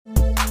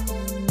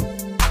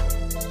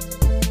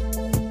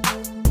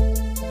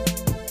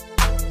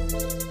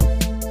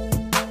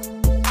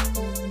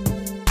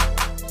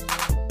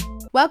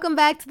Welcome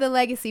back to the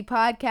Legacy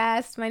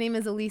Podcast. My name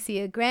is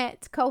Alicia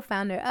Grant,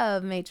 co-founder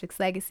of Matrix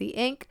Legacy,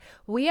 Inc.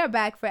 We are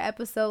back for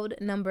episode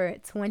number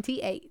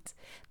 28.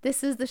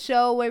 This is the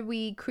show where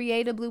we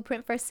create a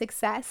blueprint for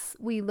success.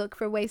 We look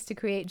for ways to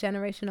create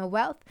generational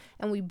wealth,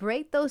 and we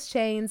break those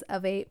chains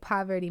of a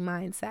poverty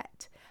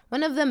mindset.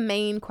 One of the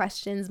main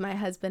questions my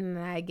husband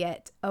and I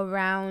get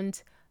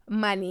around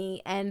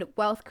money and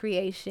wealth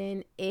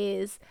creation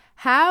is,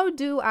 how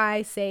do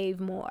I save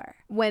more?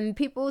 When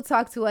people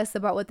talk to us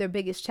about what their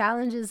biggest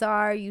challenges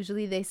are,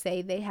 usually they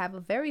say they have a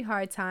very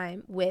hard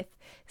time with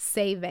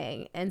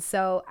saving. And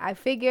so I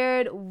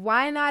figured,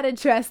 why not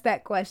address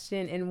that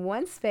question in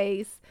one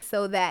space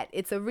so that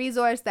it's a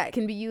resource that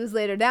can be used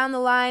later down the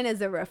line as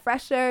a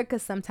refresher,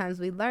 because sometimes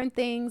we learn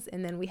things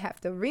and then we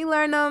have to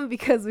relearn them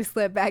because we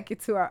slip back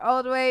into our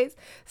old ways.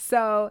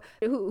 So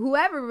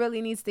whoever really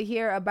needs to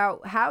hear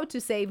about how to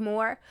save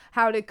more,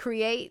 how to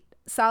create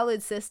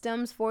solid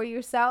systems for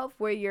yourself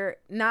where you're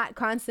not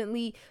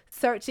constantly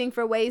searching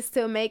for ways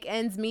to make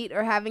ends meet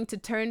or having to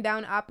turn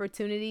down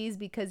opportunities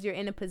because you're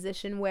in a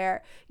position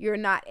where you're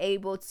not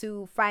able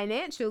to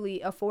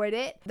financially afford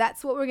it.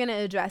 That's what we're going to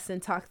address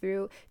and talk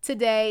through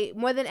today.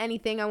 More than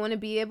anything, I want to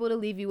be able to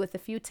leave you with a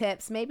few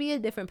tips, maybe a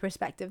different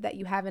perspective that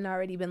you haven't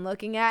already been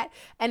looking at,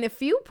 and a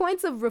few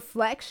points of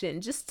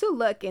reflection just to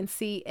look and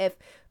see if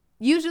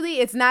usually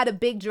it's not a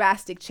big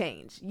drastic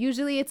change.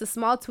 Usually it's a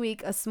small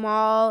tweak, a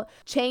small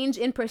change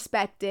in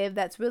perspective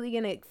that's really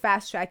going to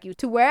fast track you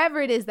to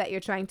wherever it is that you're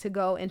trying to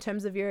go in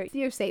terms of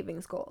your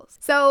savings goals.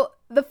 So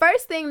the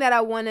first thing that I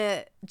want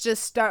to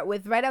just start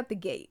with right out the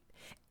gate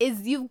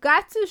is you've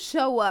got to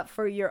show up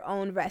for your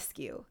own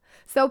rescue.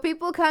 So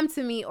people come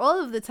to me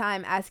all of the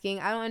time asking,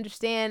 I don't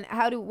understand,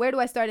 where do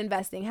I start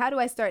investing? How do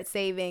I start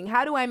saving?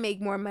 How do I make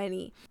more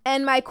money?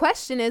 And my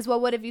question is, well,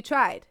 what have you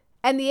tried?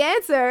 And the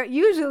answer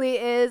usually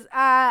is,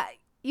 I've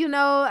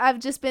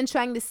just been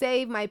trying to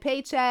save my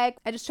paycheck.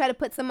 I just try to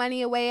put some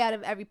money away out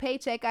of every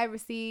paycheck I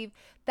receive.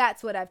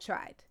 That's what I've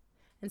tried.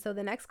 And so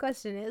the next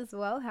question is,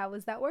 well, how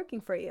is that working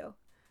for you?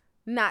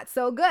 Not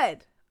so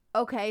good.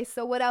 Okay,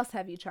 so what else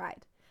have you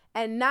tried?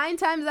 And 9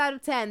 times out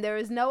of 10, there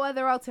is no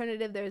other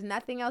alternative. There is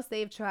nothing else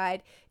they've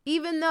tried,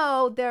 even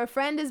though their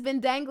friend has been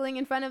dangling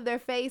in front of their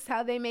face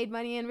how they made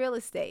money in real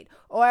estate,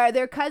 or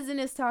their cousin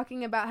is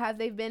talking about how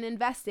they've been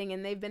investing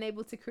and they've been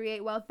able to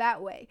create wealth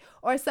that way,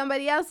 or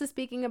somebody else is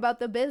speaking about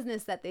the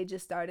business that they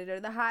just started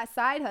or the hot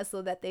side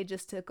hustle that they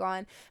just took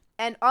on.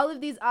 And all of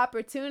these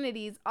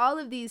opportunities, all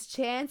of these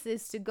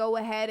chances to go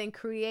ahead and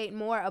create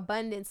more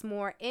abundance,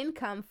 more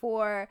income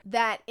for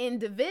that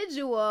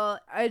individual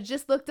are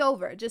just looked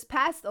over, just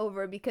passed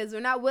over, because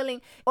we're not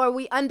willing, or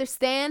we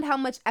understand how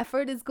much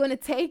effort it's going to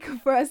take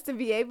for us to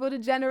be able to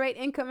generate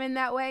income in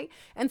that way.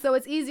 And so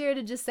it's easier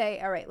to just say,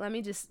 all right, let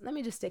me just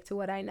stick to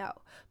what I know.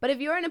 But if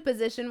you're in a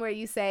position where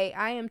you say,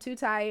 I am too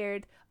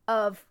tired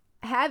of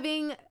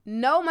having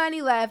no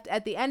money left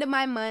at the end of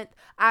my month,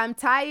 I'm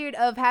tired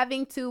of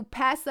having to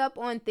pass up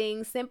on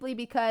things simply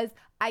because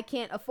I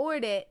can't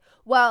afford it,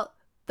 well,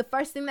 the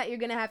first thing that you're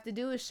going to have to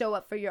do is show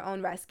up for your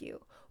own rescue.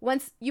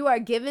 Once you are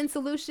given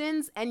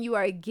solutions and you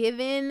are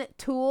given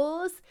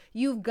tools,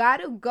 you've got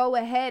to go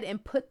ahead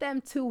and put them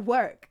to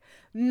work.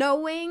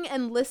 Knowing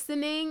and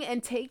listening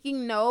and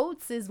taking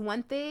notes is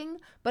one thing,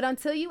 but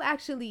until you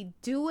actually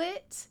do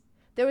it,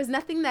 there is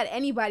nothing that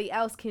anybody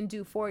else can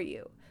do for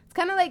you. It's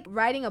kind of like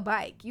riding a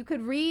bike. You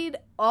could read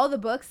all the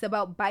books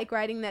about bike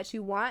riding that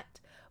you want,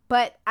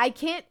 but I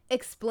can't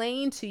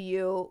explain to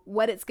you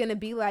what it's going to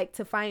be like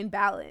to find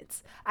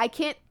balance. I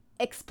can't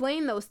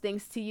explain those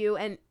things to you.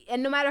 And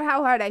no matter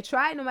how hard I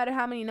try, no matter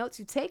how many notes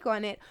you take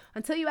on it,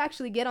 until you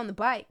actually get on the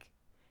bike,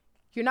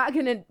 you're not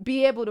going to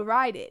be able to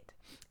ride it.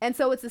 And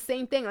so it's the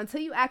same thing.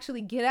 Until you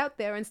actually get out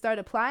there and start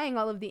applying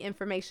all of the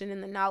information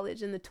and the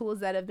knowledge and the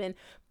tools that have been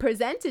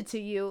presented to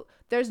you,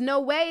 there's no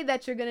way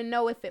that you're going to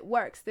know if it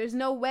works. There's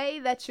no way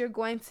that you're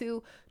going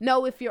to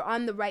know if you're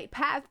on the right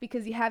path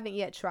because you haven't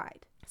yet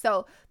tried.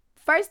 So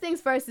first things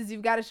first is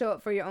you've got to show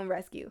up for your own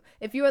rescue.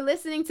 If you are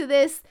listening to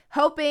this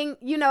hoping,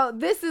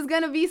 this is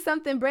going to be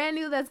something brand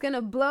new that's going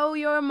to blow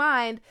your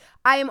mind,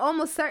 I am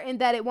almost certain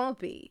that it won't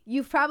be.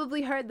 You've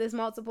probably heard this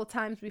multiple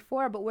times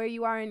before, but where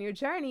you are in your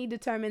journey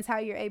determines how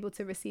you're able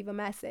to receive a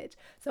message.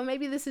 So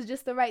maybe this is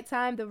just the right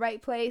time, the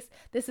right place.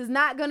 This is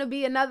not going to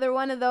be another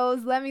one of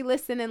those, let me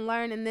listen and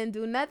learn and then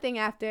do nothing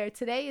after.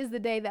 Today is the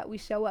day that we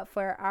show up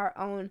for our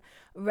own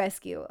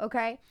rescue,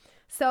 okay?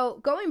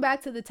 So going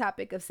back to the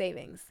topic of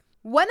savings.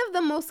 One of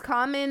the most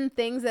common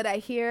things that I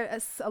hear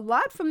a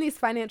lot from these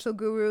financial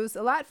gurus,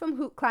 a lot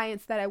from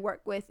clients that I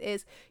work with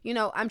is,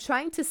 I'm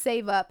trying to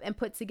save up and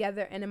put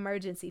together an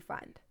emergency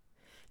fund.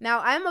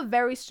 Now, I'm a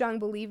very strong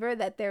believer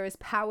that there is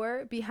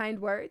power behind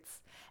words.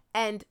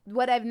 And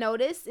what I've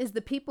noticed is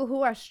the people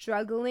who are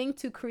struggling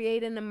to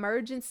create an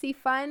emergency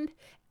fund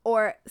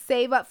or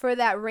save up for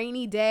that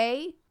rainy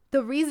day,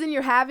 the reason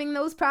you're having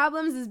those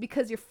problems is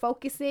because you're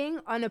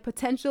focusing on a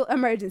potential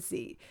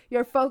emergency.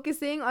 You're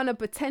focusing on a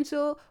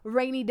potential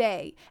rainy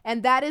day.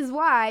 And that is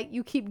why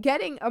you keep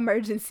getting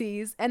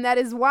emergencies. And that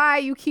is why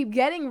you keep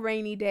getting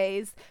rainy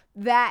days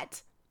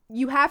that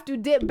you have to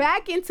dip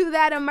back into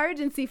that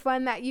emergency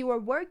fund that you were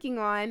working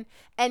on,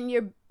 and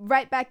you're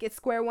right back at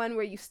square one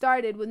where you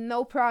started with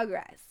no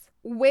progress.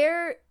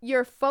 Where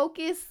your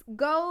focus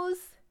goes,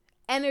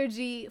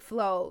 energy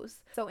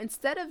flows. So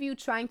instead of you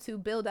trying to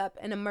build up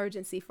an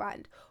emergency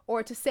fund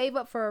or to save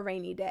up for a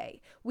rainy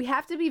day, we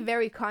have to be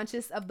very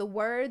conscious of the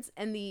words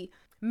and the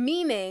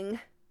meaning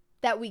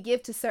that we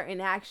give to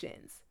certain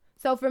actions.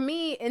 So for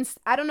me,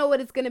 I don't know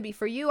what it's going to be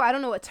for you. I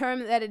don't know what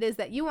term that it is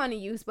that you want to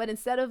use, but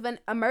instead of an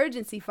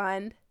emergency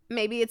fund,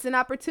 maybe it's an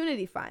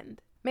opportunity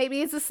fund.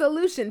 Maybe it's a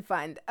solution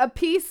fund, a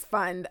peace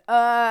fund,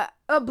 a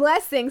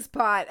blessings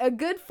pot, a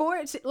good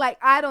fortune. Like,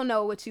 I don't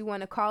know what you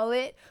want to call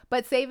it,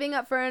 but saving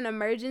up for an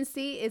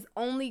emergency is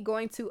only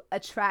going to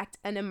attract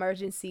an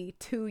emergency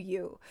to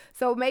you.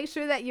 So make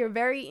sure that you're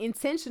very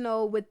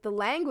intentional with the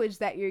language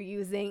that you're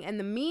using and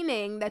the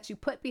meaning that you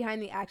put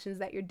behind the actions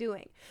that you're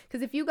doing.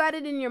 Because if you got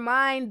it in your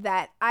mind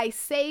that I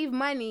save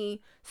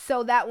money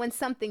so that when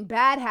something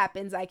bad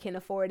happens, I can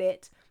afford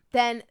it,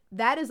 then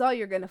that is all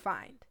you're going to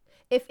find.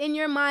 If in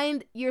your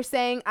mind you're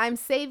saying, I'm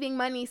saving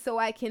money so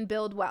I can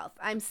build wealth,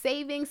 I'm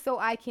saving so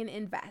I can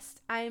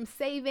invest, I'm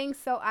saving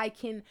so I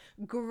can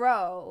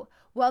grow,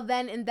 well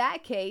then in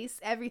that case,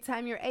 every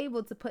time you're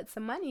able to put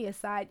some money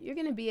aside, you're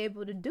going to be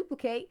able to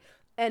duplicate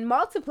and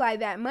multiply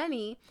that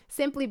money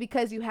simply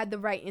because you had the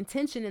right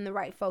intention and the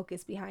right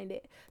focus behind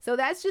it. So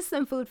that's just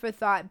some food for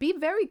thought. Be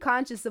very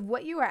conscious of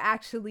what you are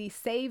actually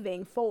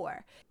saving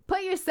for.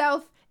 Put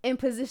yourself in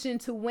position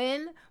to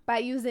win by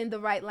using the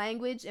right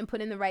language and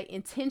putting the right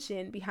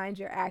intention behind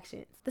your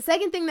actions. The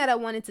second thing that I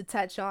wanted to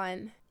touch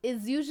on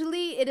is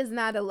usually it is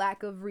not a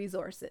lack of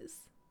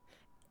resources.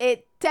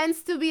 It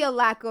tends to be a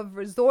lack of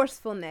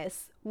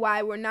resourcefulness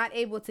why we're not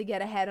able to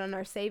get ahead on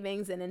our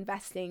savings and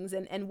investings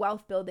and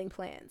wealth building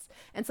plans.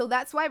 And so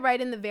that's why right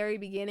in the very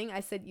beginning,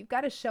 I said, you've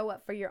got to show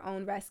up for your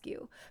own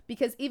rescue.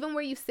 Because even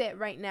where you sit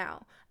right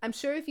now, I'm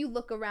sure if you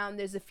look around,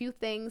 there's a few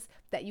things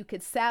that you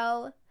could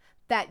sell,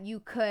 that you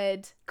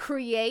could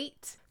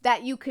create,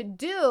 that you could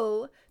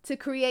do to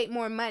create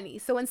more money.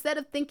 So instead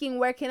of thinking,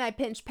 where can I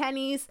pinch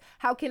pennies?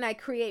 How can I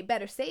create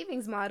better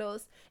savings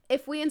models?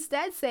 If we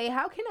instead say,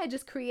 how can I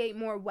just create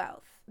more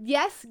wealth?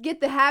 Yes,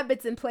 get the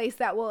habits in place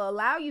that will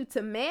allow you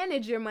to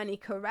manage your money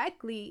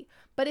correctly.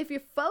 But if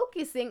you're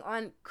focusing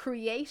on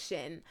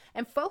creation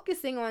and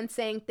focusing on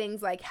saying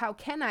things like, how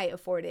can I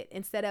afford it?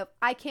 Instead of,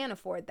 I can't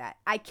afford that.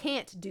 I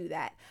can't do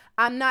that.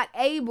 I'm not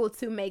able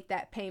to make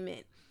that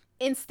payment.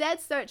 Instead,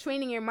 start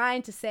training your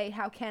mind to say,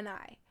 how can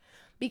I?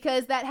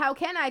 Because that how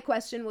can I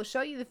question will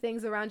show you the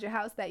things around your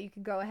house that you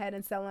could go ahead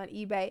and sell on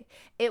eBay.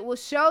 It will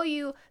show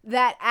you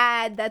that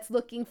ad that's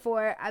looking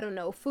for, I don't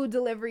know, food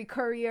delivery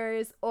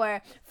couriers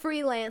or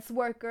freelance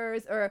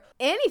workers or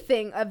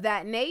anything of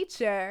that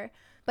nature.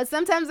 But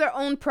sometimes our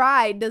own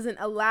pride doesn't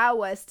allow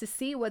us to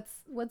see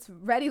what's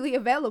readily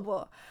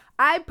available.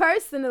 I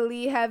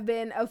personally have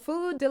been a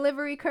food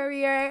delivery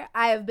courier.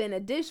 I have been a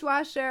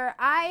dishwasher.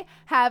 I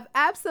have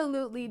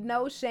absolutely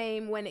no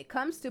shame when it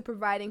comes to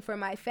providing for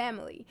my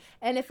family.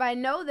 And if I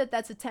know that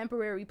that's a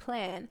temporary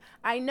plan,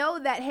 I know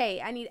that,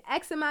 hey, I need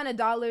X amount of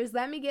dollars.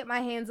 Let me get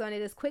my hands on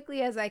it as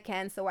quickly as I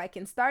can so I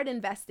can start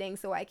investing,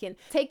 so I can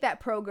take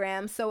that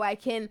program, so I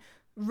can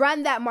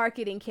run that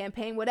marketing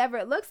campaign, whatever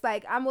it looks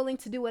like. I'm willing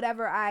to do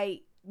whatever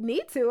I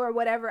need to or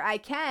whatever I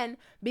can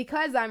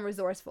because I'm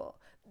resourceful.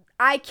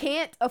 I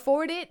can't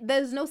afford it.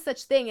 There's no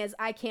such thing as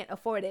I can't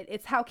afford it.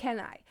 It's how can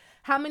I?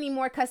 How many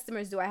more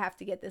customers do I have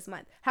to get this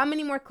month? How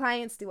many more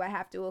clients do I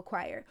have to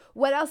acquire?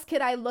 What else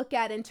could I look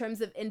at in terms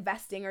of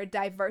investing or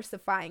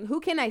diversifying? Who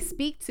can I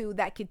speak to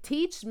that could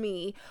teach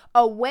me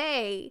a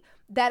way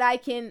that I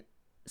can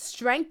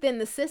strengthen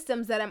the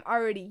systems that I'm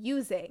already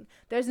using?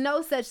 There's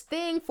no such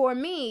thing for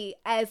me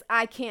as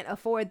I can't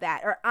afford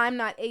that or I'm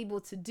not able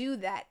to do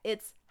that.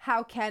 It's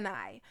how can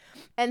I?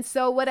 And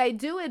so what I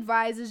do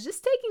advise is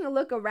just taking a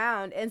look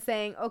around and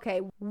saying,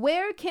 okay,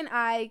 where can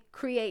I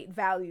create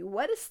value?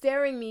 What is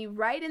staring me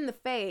right in the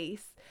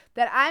face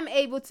that I'm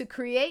able to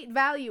create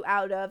value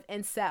out of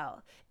and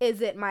sell? Is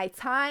it my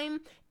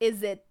time?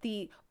 Is it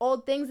the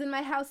old things in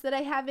my house that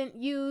I haven't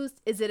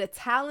used? Is it a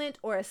talent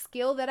or a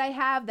skill that I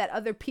have that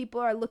other people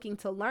are looking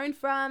to learn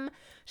from?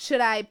 Should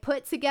I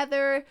put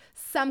together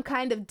some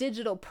kind of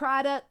digital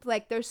product?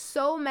 Like, there's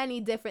so many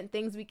different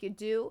things we could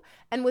do.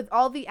 And with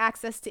all the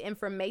access to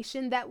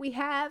information that we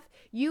have,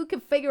 you can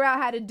figure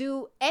out how to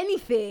do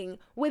anything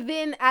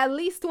within at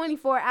least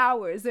 24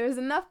 hours. There's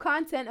enough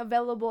content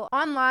available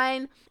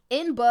online,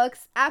 in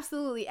books,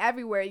 absolutely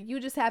everywhere. You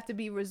just have to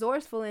be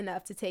resourceful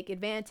enough to take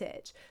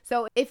advantage.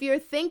 So if you're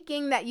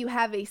thinking that you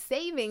have a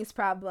savings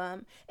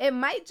problem, it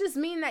might just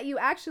mean that you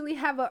actually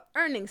have an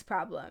earnings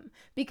problem,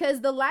 because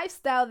the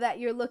lifestyle that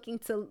you're looking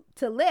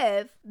to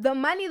live, the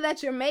money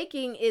that you're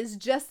making is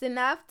just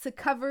enough to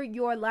cover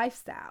your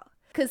lifestyle.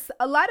 Because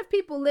a lot of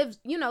people live,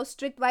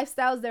 strict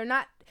lifestyles. They're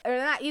not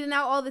eating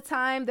out all the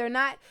time. They're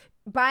not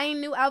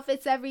buying new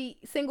outfits every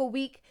single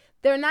week.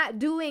 They're not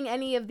doing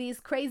any of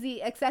these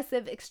crazy,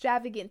 excessive,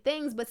 extravagant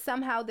things, but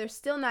somehow they're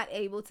still not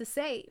able to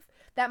save.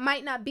 that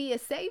might not be a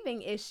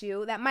saving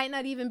issue, that might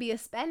not even be a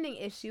spending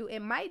issue.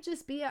 It might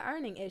just be an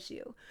earning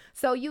issue.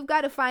 So you've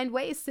got to find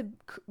ways to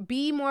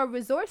be more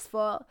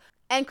resourceful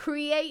and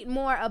create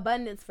more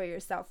abundance for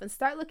yourself, and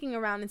start looking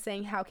around and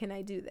saying, how can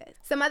I do this?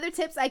 Some other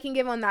tips I can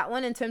give on that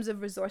one in terms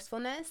of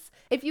resourcefulness.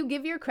 If you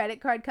give your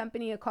credit card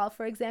company a call,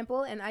 for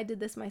example, and I did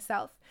this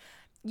myself,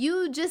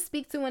 you just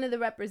speak to one of the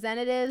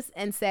representatives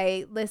and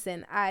say,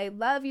 listen, I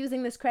love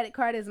using this credit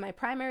card as my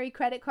primary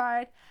credit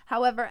card.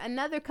 However,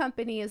 another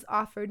company has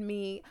offered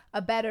me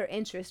a better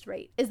interest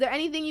rate. Is there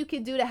anything you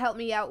could do to help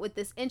me out with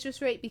this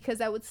interest rate? Because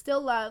I would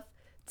still love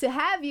to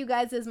have you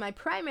guys as my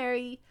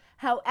primary.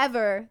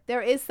 However,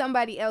 there is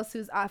somebody else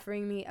who's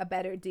offering me a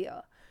better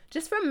deal.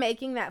 Just from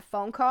making that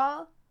phone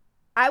call,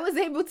 I was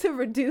able to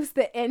reduce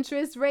the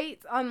interest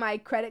rates on my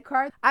credit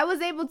card. I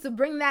was able to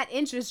bring that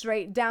interest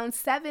rate down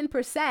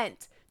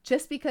 7%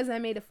 just because I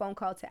made a phone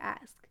call to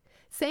ask.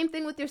 Same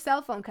thing with your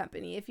cell phone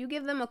company. If you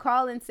give them a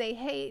call and say,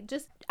 hey,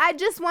 I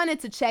just wanted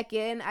to check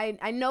in.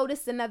 I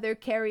noticed another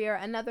carrier,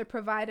 another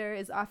provider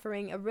is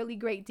offering a really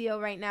great deal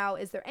right now.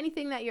 Is there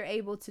anything that you're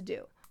able to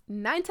do?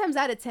 9 times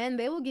out of 10,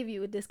 they will give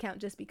you a discount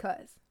just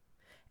because.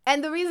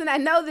 And the reason I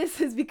know this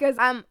is because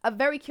I'm a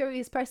very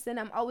curious person.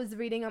 I'm always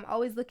reading. I'm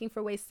always looking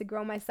for ways to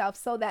grow myself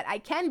so that I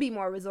can be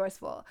more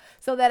resourceful,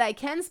 so that I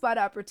can spot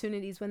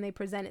opportunities when they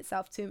present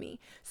itself to me.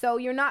 So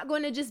you're not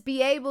going to just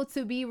be able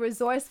to be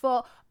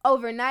resourceful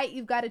overnight.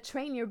 You've got to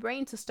train your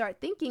brain to start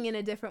thinking in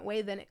a different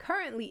way than it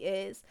currently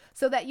is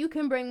so that you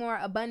can bring more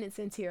abundance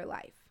into your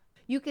life.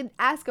 You can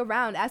ask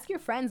around, ask your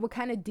friends what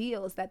kind of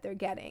deals that they're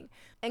getting,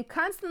 and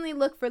constantly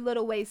look for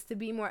little ways to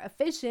be more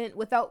efficient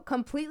without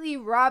completely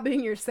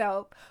robbing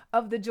yourself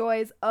of the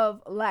joys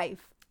of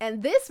life.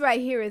 And this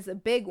right here is a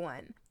big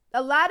one.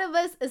 A lot of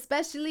us,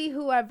 especially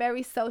who are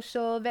very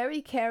social,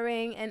 very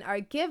caring, and are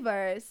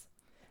givers,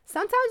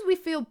 sometimes we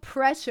feel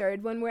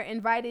pressured when we're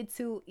invited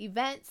to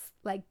events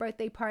like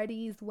birthday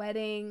parties,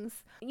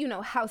 weddings,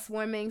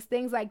 housewarmings,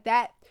 things like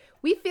that.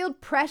 We feel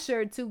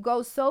pressured to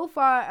go so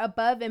far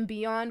above and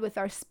beyond with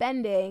our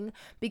spending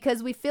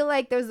because we feel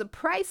like there's a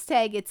price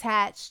tag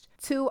attached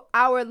to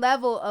our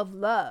level of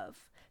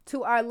love,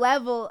 to our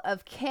level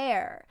of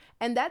care.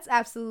 And that's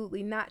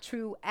absolutely not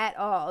true at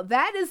all.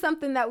 That is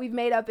something that we've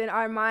made up in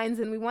our minds,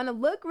 and we want to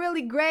look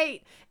really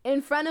great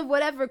in front of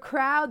whatever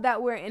crowd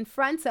that we're in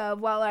front of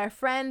while our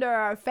friend or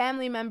our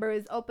family member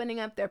is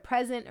opening up their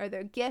present or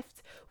their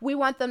gift. We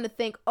want them to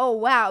think, oh,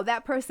 wow,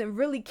 that person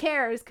really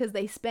cares because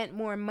they spent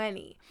more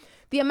money.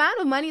 The amount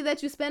of money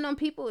that you spend on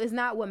people is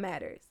not what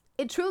matters.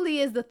 It truly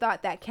is the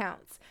thought that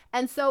counts.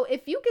 And so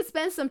if you could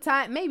spend some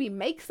time, maybe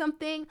make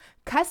something,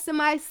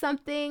 customize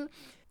something,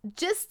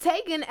 just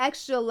take an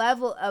extra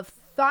level of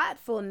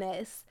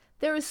thoughtfulness.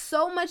 There is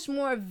so much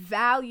more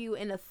value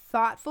in a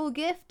thoughtful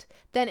gift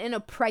than in a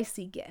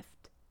pricey gift.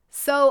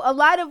 So a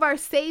lot of our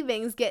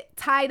savings get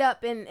tied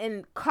up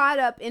and caught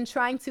up in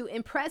trying to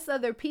impress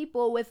other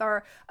people with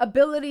our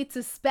ability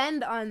to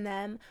spend on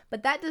them.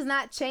 But that does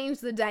not change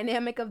the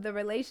dynamic of the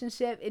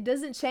relationship. It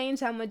doesn't change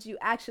how much you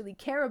actually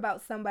care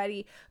about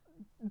somebody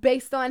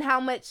based on how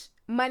much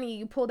money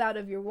you pulled out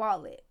of your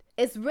wallet.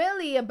 It's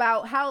really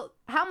about how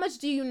much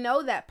do you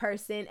know that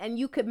person, and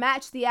you could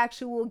match the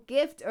actual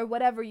gift or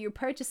whatever you're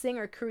purchasing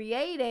or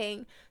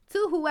creating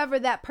to whoever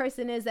that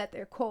person is at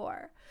their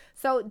core.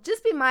 So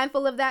just be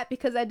mindful of that,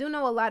 because I do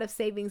know a lot of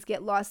savings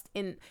get lost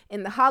in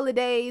the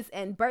holidays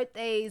and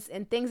birthdays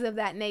and things of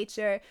that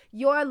nature.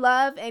 Your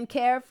love and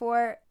care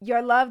for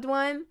your loved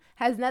one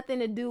has nothing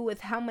to do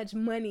with how much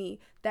money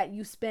that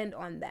you spend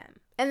on them.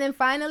 And then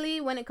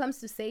finally, when it comes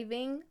to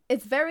saving,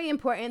 it's very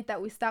important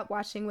that we stop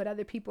watching what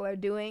other people are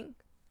doing.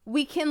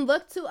 We can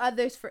look to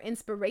others for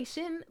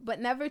inspiration,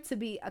 but never to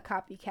be a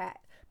copycat,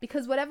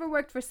 because whatever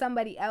worked for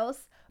somebody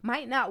else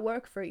might not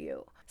work for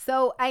you.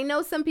 So I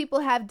know some people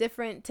have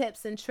different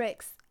tips and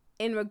tricks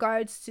in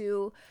regards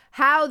to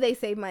how they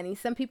save money.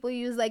 Some people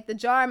use like the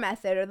jar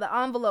method or the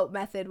envelope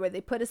method, where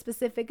they put a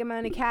specific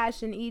amount of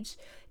cash in each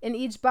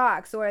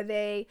box, or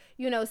they,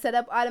 set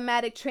up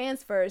automatic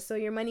transfers so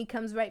your money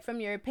comes right from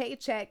your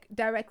paycheck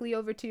directly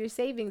over to your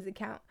savings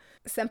account.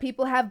 Some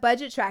people have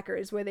budget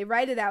trackers where they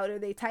write it out or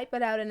they type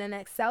it out in an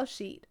Excel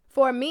sheet.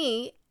 For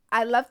me,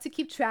 I love to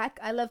keep track.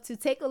 I love to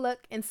take a look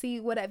and see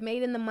what I've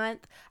made in the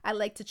month. I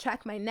like to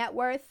track my net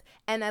worth,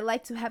 and I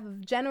like to have a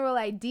general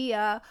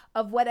idea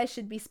of what I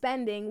should be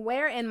spending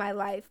where in my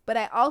life. But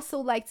I also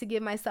like to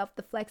give myself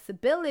the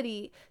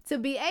flexibility to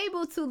be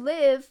able to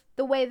live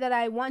the way that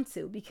I want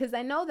to, because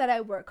I know that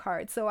I work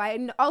hard. So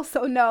I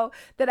also know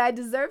that I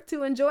deserve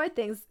to enjoy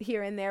things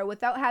here and there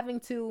without having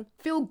to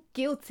feel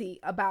guilty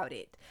about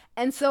it.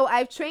 And so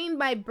I've trained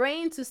my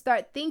brain to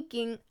start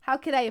thinking, how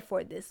could I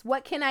afford this?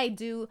 What can I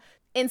do?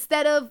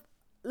 Instead of,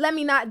 let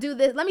me not do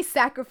this, let me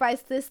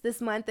sacrifice this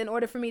month in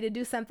order for me to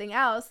do something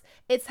else.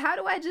 It's, how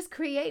do I just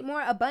create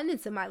more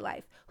abundance in my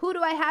life? Who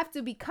do I have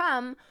to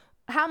become?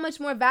 How much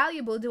more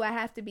valuable do I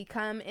have to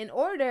become in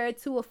order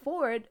to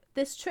afford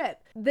this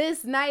trip,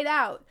 this night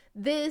out,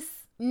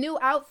 this new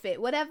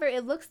outfit, whatever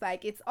it looks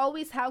like. It's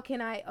always how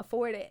can I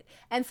afford it?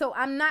 And so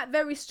I'm not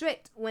very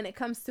strict when it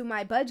comes to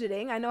my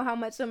budgeting. I know how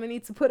much I'm gonna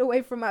need to put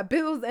away for my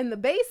bills and the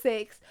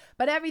basics,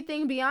 but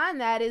everything beyond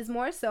that is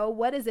more so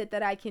what is it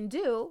that I can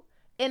do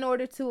in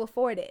order to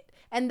afford it.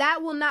 And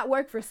that will not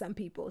work for some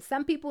people.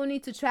 Some people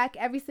need to track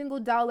every single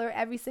dollar,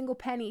 every single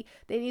penny.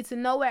 They need to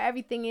know where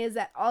everything is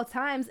at all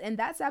times, and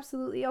that's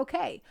absolutely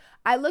okay.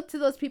 I look to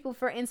those people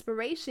for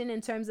inspiration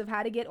in terms of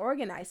how to get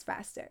organized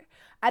faster.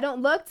 I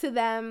don't look to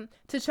them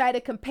to try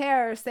to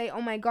compare or say,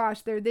 oh my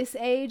gosh, they're this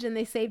age and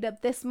they saved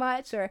up this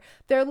much, or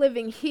they're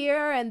living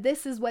here and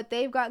this is what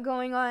they've got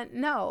going on.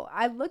 No,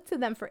 I look to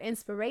them for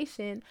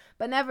inspiration,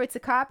 but never to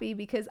copy,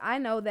 because I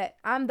know that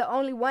I'm the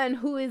only one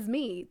who is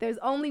me. There's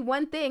only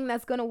one thing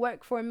that's going to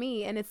work for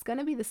me, and it's going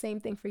to be the same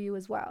thing for you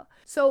as well.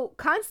 So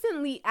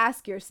constantly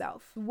ask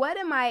yourself, what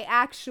am I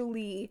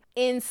actually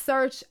in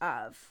search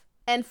of?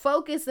 And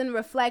focus and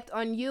reflect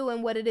on you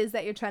and what it is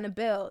that you're trying to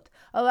build.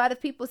 A lot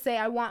of people say,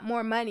 I want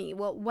more money.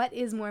 Well, what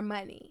is more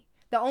money?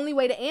 The only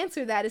way to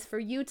answer that is for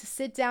you to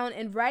sit down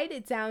and write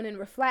it down and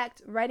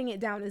reflect. Writing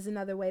it down is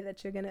another way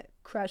that you're going to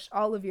crush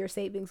all of your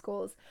savings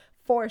goals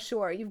for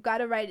sure. You've got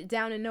to write it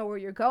down and know where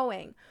you're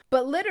going.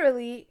 But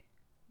literally,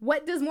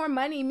 what does more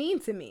money mean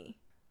to me?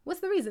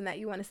 What's the reason that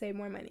you want to save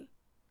more money?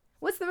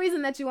 What's the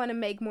reason that you want to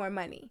make more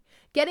money?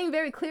 Getting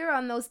very clear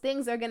on those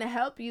things are going to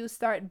help you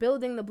start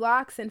building the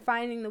blocks and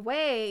finding the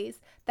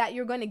ways that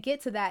you're going to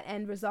get to that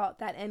end result,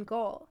 that end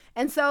goal.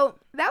 And so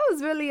that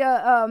was really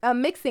a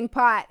mixing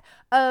pot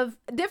of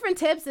different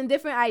tips and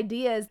different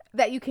ideas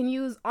that you can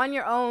use on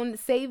your own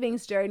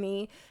savings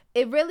journey.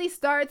 It really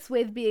starts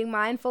with being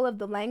mindful of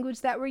the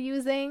language that we're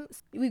using.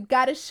 We've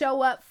got to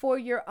show up for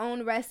your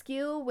own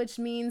rescue, which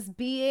means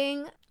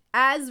being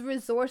as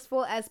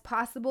resourceful as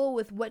possible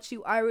with what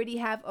you already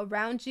have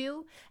around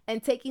you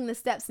and taking the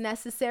steps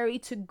necessary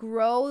to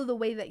grow the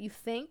way that you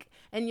think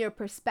and your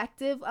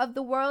perspective of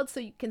the world so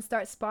you can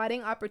start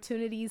spotting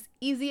opportunities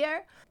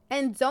easier.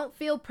 And don't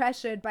feel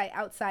pressured by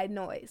outside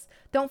noise.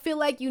 Don't feel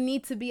like you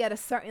need to be at a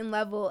certain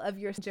level of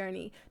your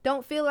journey.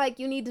 Don't feel like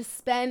you need to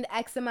spend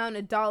X amount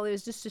of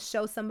dollars just to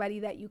show somebody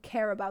that you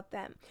care about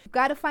them. You've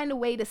got to find a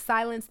way to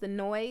silence the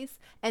noise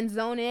and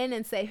zone in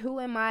and say, who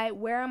am I?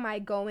 Where am I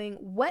going?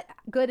 What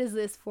good is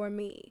this for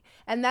me?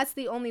 And that's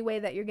the only way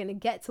that you're going to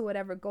get to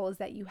whatever goals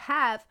that you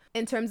have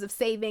in terms of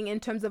saving, in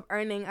terms of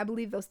earning. I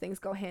believe those things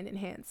go hand in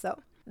hand.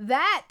 So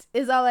that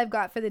is all I've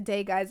got for the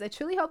day, guys. I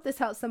truly hope this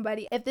helps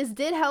somebody. If this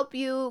did help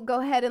you,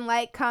 go ahead and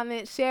like,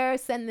 comment, share,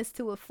 send this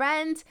to a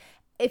friend.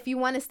 If you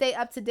want to stay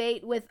up to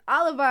date with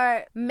all of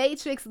our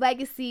Matrix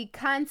Legacy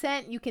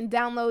content, you can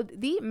download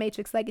the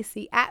Matrix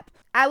Legacy app.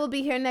 I will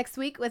be here next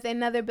week with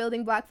another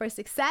building block for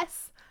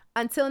success.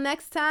 Until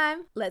next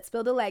time, let's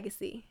build a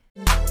legacy.